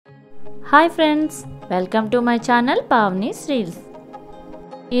Hi friends, welcome to my channel Pavani's reels.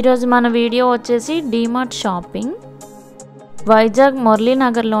 ఈరోజు మన video వచ్చేసి డీమార్ట్ షాపింగ్. వైజాగ్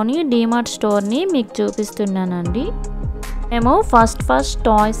మురళీనగర్లోని డీమార్ట్ స్టోర్ని మీకు చూపిస్తున్నానండి. మేము ఫస్ట్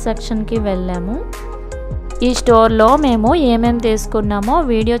టాయ్స్ సెక్షన్కి వెళ్ళాము. ఈ స్టోర్లో మేము ఏమేమి తీసుకున్నామో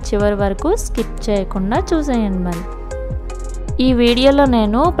వీడియో చివరి వరకు స్కిప్ చేయకుండా చూసేయండి. మరి ఈ వీడియోలో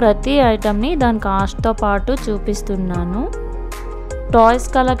నేను ప్రతి ఐటమ్ని దాని కాస్ట్తో పాటు చూపిస్తున్నాను. టాయ్స్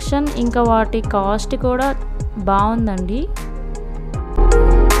కలెక్షన్ ఇంకా వాటి కాస్ట్ కూడా బాగుందండి.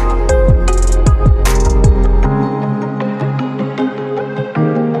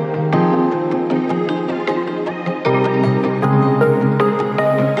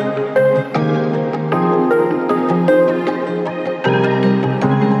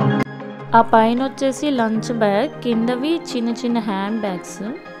 ఆ పైన వచ్చేసి లంచ్ బ్యాగ్, కిందవి చిన్న చిన్న హ్యాండ్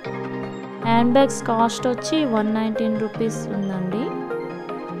బ్యాగ్స్ కాస్ట్ వచ్చి 119 రూపీస్ ఉందండి.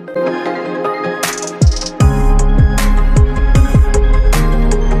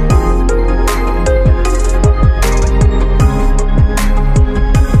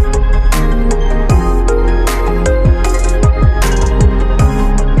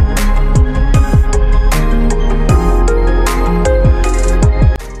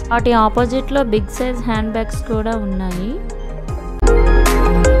 వాటి ఆపోజిట్లో బిగ్ సైజ్ హ్యాండ్ బ్యాగ్స్ కూడా ఉన్నాయి.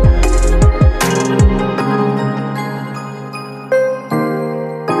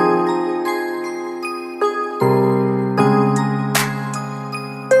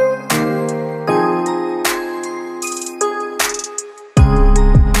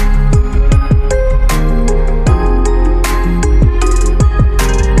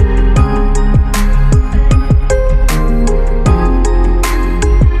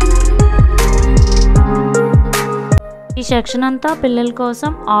 ఈ సెక్షన్ అంతా పిల్లల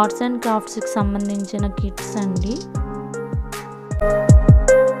కోసం ఆర్ట్స్ అండ్ క్రాఫ్ట్స్కి సంబంధించిన కిట్స్ అండి.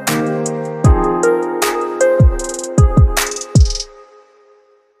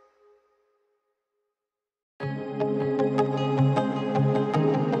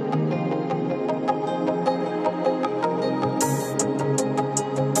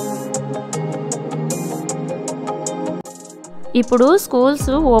 ఇప్పుడు స్కూల్స్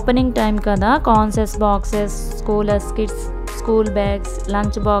ఓపెనింగ్ టైం కదా, కాన్సెస్ boxes, scholars kits, school bags,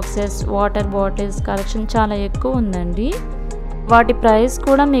 lunch boxes, water bottles collection చాలా ఎక్కువ ఉందండి. వాటి ప్రైస్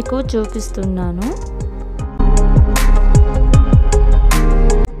కూడా మీకు చూపిస్తున్నాను.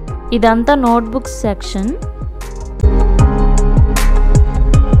 ఇదంతా నోట్బుక్స్ సెక్షన్.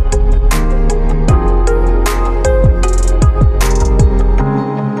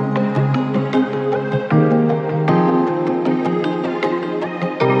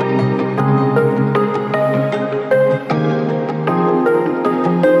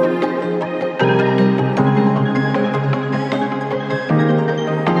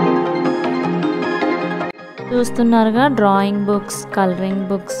 చూస్తున్నారుగా, drawing books, colouring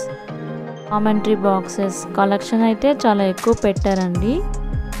books, commentary boxes collection అయితే చాలా ఎక్కువ పెట్టారండి.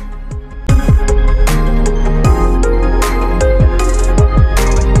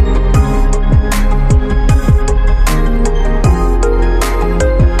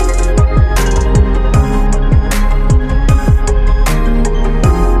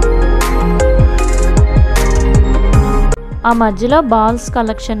 ఆ మధ్యలో బాల్స్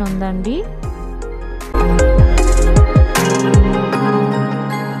కలెక్షన్ ఉందండి.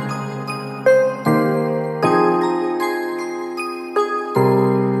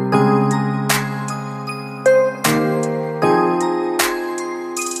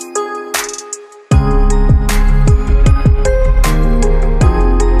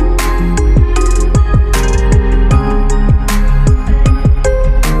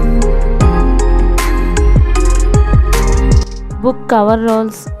 Book cover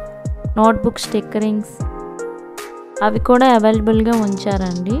roles, notebook stickerings అవి కూడా అవైలబుల్గా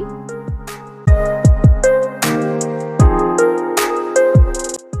ఉంచారండి.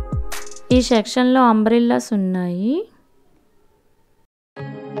 ఈ సెక్షన్లో అంబ్రెల్లాస్ ఉన్నాయి.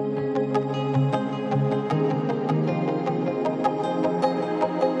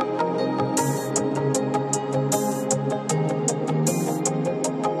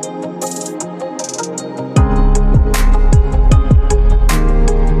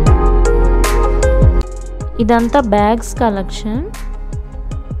 ఇదంతా బ్యాగ్స్ కలెక్షన్.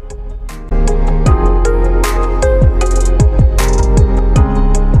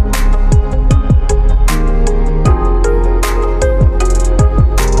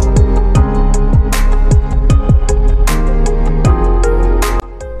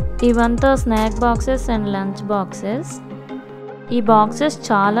 ఇవంతా snack boxes and lunch boxes. ఈ బాక్సెస్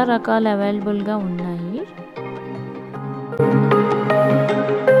చాలా రకాలు అవైలబుల్గా ఉన్నాయి.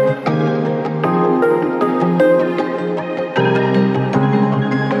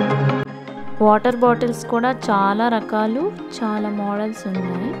 వాటర్ బాటిల్స్ కూడా చాలా రకాలు, చాలా మోడల్స్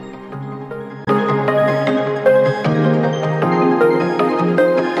ఉన్నాయి.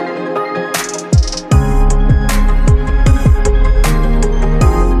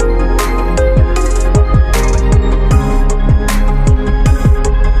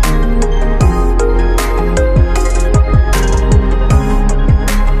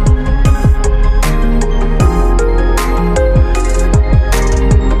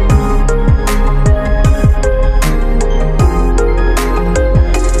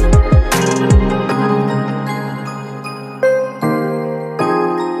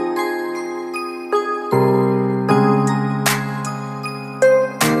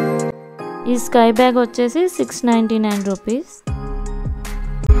 ఈ స్కై బ్యాగ్ వచ్చేసి 699 రూపీస్.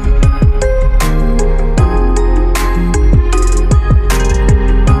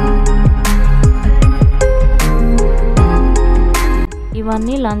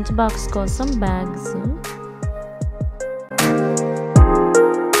 ఇవన్నీ లంచ్ బాక్స్ కోసం బ్యాగ్స్.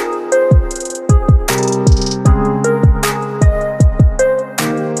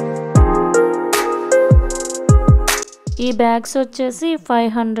 ఈ బ్యాగ్స్ వచ్చేసి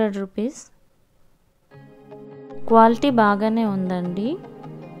 500 రూపీస్. క్వాలిటీ బాగానే ఉందండి.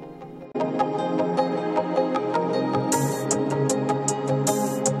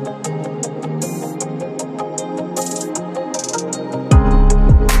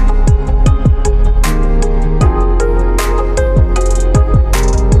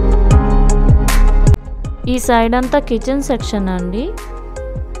 ఈ సైడ్ అంతా కిచెన్ సెక్షన్ అండి.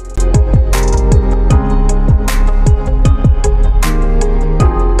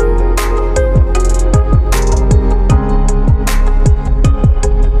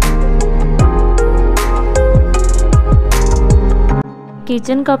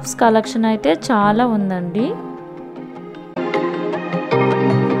 కిచెన్ కప్స్ కలెక్షన్ అయితే చాలా ఉందండి.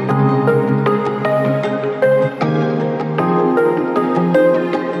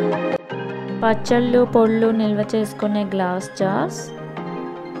 పచ్చళ్ళు, పొళ్ళు నిల్వ చేసుకునే glass jars.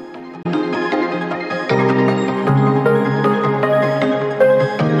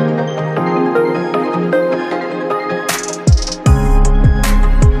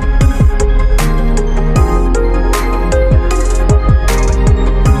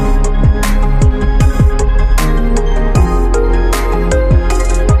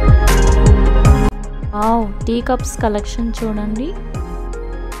 Tea cups collection చూడండి.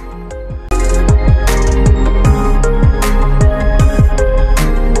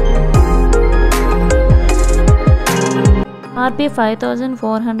 ఆర్పీ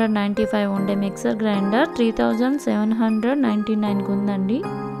 5495 ఉండే మిక్సర్ గ్రైండర్ 3799 ఉందండి.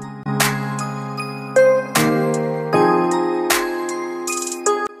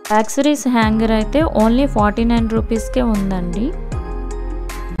 యాక్సరీస్ హ్యాంగర్ అయితే ఓన్లీ 49 రూపీస్కే ఉందండి.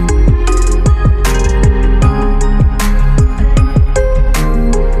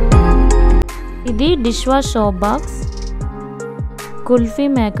 ఇది dish wash soap box. Kulfi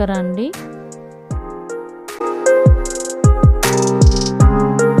maker అండి.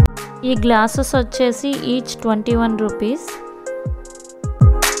 ఈ గ్లాసెస్ వచ్చేసి each 21 rupees.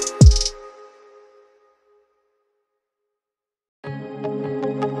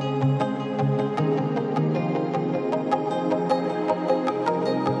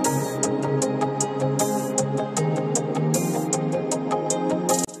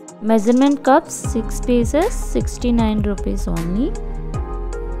 Measurement cups 6 pieces 69 rupees only.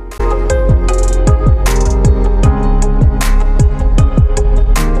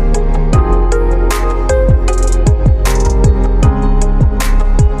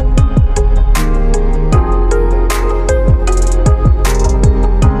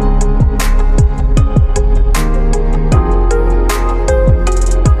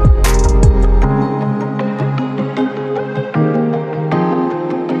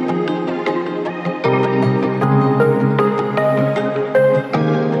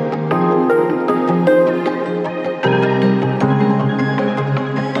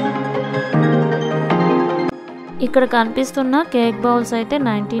 ఇక్కడ కనిపిస్తున్న కేక్ బౌల్స్ అయితే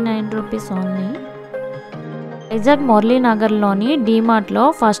 99 rupees only. Vizag మురళీనగర్లోని డీమార్ట్లో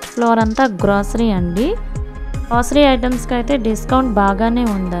first floor అంతా గ్రాసరీ అండి. గ్రాసరీ ఐటమ్స్కి అయితే డిస్కౌంట్ బాగానే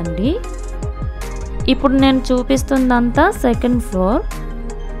ఉందండి. ఇప్పుడు నేను చూపిస్తుందంతా సెకండ్ ఫ్లోర్.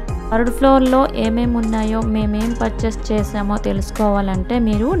 థర్డ్ ఫ్లోర్లో ఏమేమి ఉన్నాయో మేమేం పర్చేస్ చేసామో తెలుసుకోవాలంటే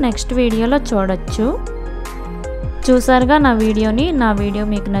మీరు నెక్స్ట్ వీడియోలో చూడొచ్చు. చూసారుగా నా వీడియో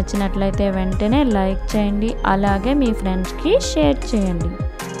మీకు నచ్చినట్లయితే వెంటనే లైక్ చేయండి, అలాగే మీ ఫ్రెండ్స్కి షేర్ చేయండి.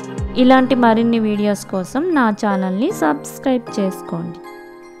 ఇలాంటి మరిన్ని వీడియోస్ కోసం నా ఛానల్ని సబ్స్క్రైబ్ చేసుకోండి.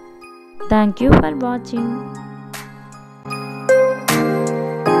 Thank you for watching.